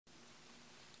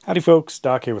Howdy folks,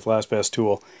 Doc here with Last Best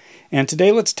Tool. And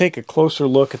today let's take a closer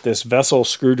look at this vessel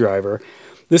screwdriver.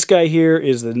 This guy here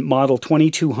is the model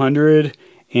 2200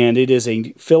 and it is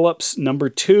a Phillips number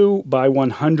 2 by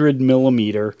 100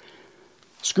 millimeter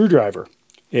screwdriver.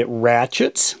 It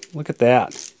ratchets, look at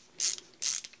that.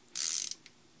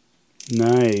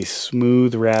 Nice,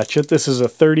 smooth ratchet. This is a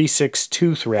 36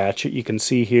 tooth ratchet, you can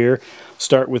see here.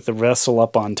 Start with the vessel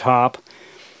up on top.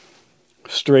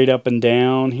 Straight up and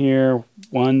down here.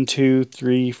 1, 2,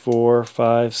 3, 4,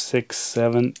 5, 6,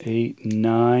 7, 8,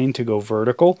 9 to go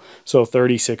vertical. So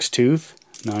 36 tooth,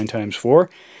 9 times 4.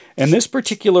 And this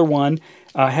particular one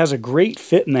has a great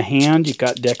fit in the hand. You've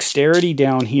got dexterity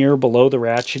down here below the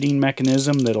ratcheting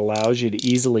mechanism that allows you to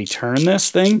easily turn this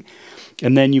thing.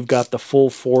 And then you've got the full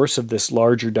force of this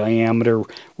larger diameter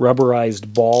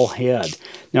rubberized ball head.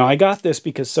 Now I got this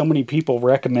because so many people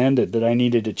recommended that I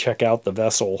needed to check out the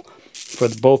vessel for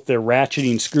both their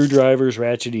ratcheting screwdrivers,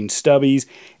 ratcheting stubbies,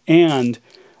 and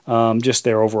just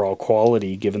their overall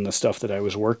quality given the stuff that I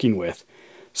was working with.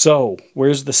 So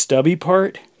where's the stubby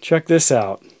part? Check this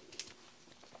out.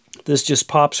 This just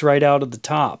pops right out of the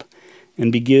top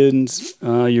and begins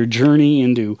your journey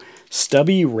into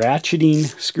stubby ratcheting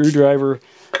screwdriver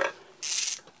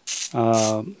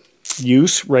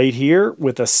use right here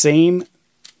with the same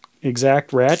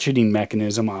exact ratcheting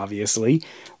mechanism, obviously.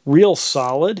 Real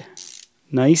solid,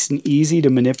 nice and easy to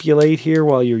manipulate here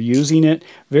while you're using it.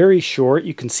 Very short.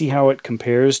 You can see how it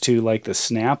compares to like the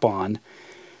snap-on.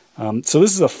 So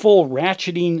this is a full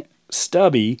ratcheting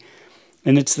stubby,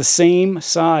 and it's the same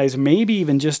size, maybe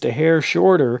even just a hair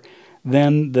shorter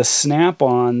than the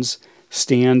snap-on's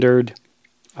standard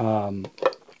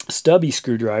stubby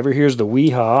screwdriver. Here's the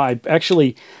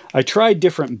Weehaw. I tried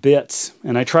different bits,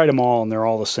 and I tried them all, and they're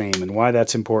all the same. And why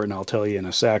that's important, I'll tell you in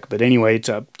a sec. But anyway, it's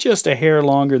just a hair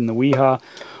longer than the Weehaw,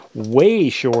 way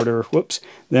shorter,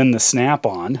 than the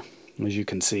Snap-on, as you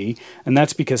can see. And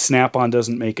that's because Snap-on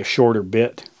doesn't make a shorter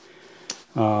bit,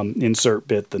 insert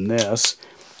bit than this.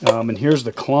 And here's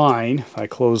the Klein. If I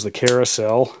close the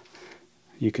carousel,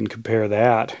 you can compare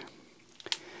that.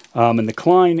 And the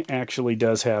Klein actually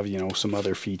does have, you know, some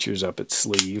other features up its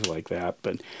sleeve like that.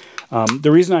 But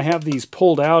the reason I have these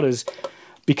pulled out is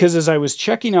because as I was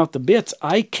checking out the bits,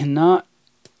 I cannot...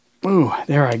 Ooh,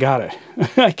 there, I got it.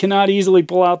 I cannot easily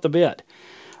pull out the bit.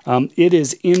 It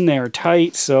is in there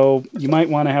tight, so you might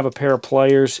want to have a pair of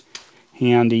pliers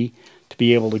handy to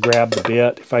be able to grab the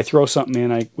bit. If I throw something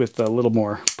in with a little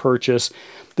more purchase,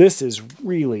 this is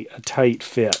really a tight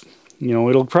fit. You know,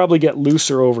 it'll probably get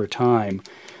looser over time.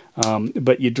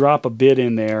 But you drop a bit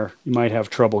in there, you might have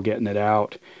trouble getting it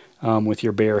out with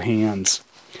your bare hands.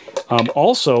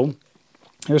 Also,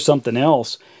 here's something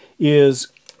else,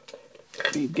 is,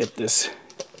 let me get this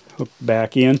hooked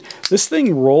back in. This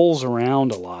thing rolls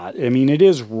around a lot. I mean, it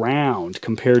is round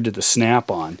compared to the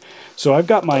Snap-on. So I've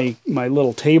got my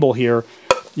little table here.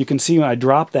 You can see when I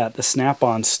drop that, the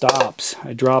Snap-on stops.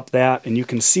 I drop that, and you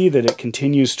can see that it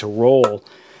continues to roll.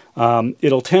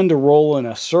 It'll tend to roll in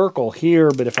a circle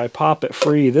here, but if I pop it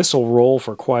free, this will roll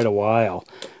for quite a while,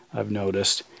 I've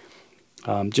noticed,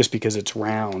 just because it's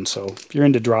round. So if you're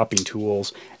into dropping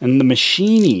tools. And the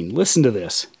machining, listen to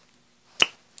this.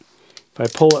 If I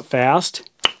pull it fast,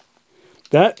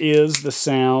 that is the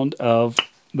sound of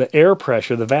the air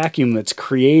pressure, the vacuum that's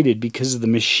created because of the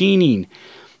machining,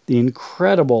 the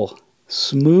incredible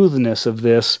smoothness of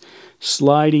this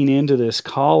sliding into this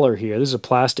collar here. This is a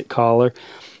plastic collar.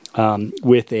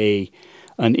 With an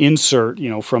insert, you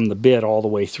know, from the bit all the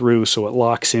way through, so it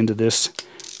locks into this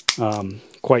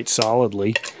quite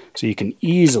solidly. So you can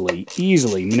easily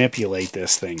manipulate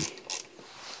this thing.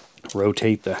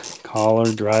 Rotate the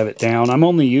collar, drive it down. I'm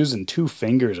only using 2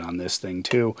 fingers on this thing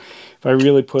too. If I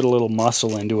really put a little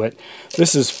muscle into it,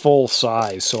 this is full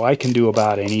size, so I can do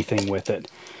about anything with it.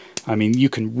 I mean, you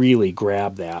can really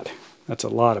grab that. That's a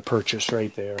lot of purchase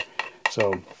right there.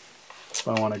 So if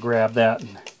I want to grab that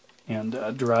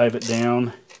and drive it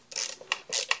down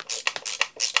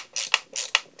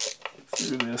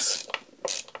through this,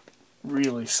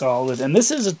 really solid. And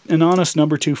this is an honest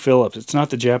number 2 Phillips. It's not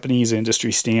the Japanese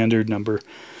industry standard number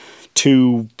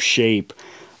 2 shape.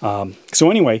 So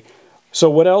anyway, so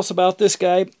what else about this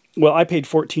guy? Well, I paid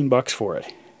 14 bucks for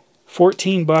it.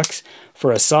 14 bucks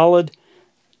for a solid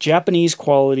Japanese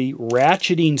quality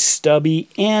ratcheting stubby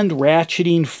and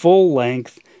ratcheting full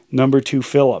length number 2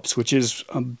 Phillips, which is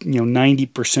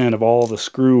 90% of all the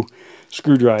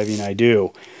screwdriving I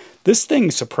do. This thing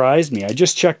surprised me. I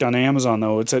just checked on Amazon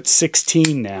though. It's at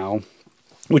 $16 now,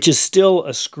 which is still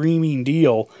a screaming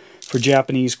deal for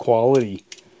Japanese quality.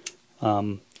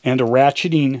 And a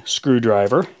ratcheting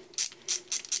screwdriver.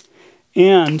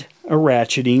 And a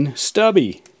ratcheting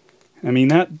stubby. I mean,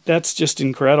 that's just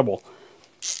incredible.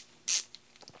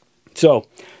 So,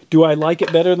 do I like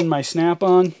it better than my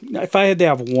Snap-on? If I had to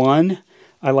have one,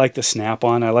 I like the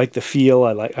Snap-on. I like the feel.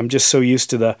 I'm just so used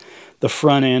to the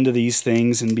front end of these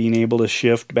things and being able to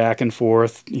shift back and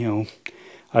forth. You know,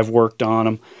 I've worked on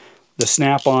them. The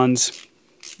Snap-on's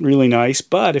really nice,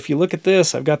 but if you look at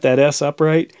this, I've got that S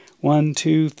upright. 1,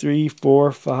 2, 3,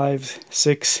 4, 5,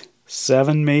 6,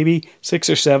 7 maybe. 6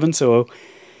 or 7, so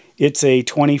it's a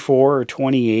 24 or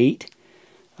 28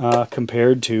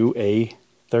 compared to a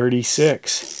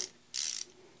 36.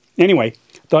 Anyway,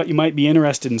 thought you might be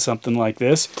interested in something like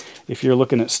this. If you're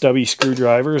looking at stubby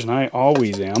screwdrivers, and I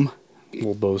always am,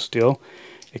 we'll both still,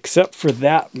 except for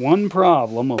that one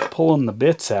problem of pulling the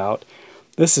bits out,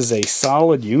 this is a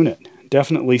solid unit.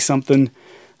 Definitely something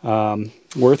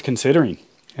worth considering.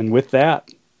 And with that,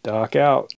 Doc out.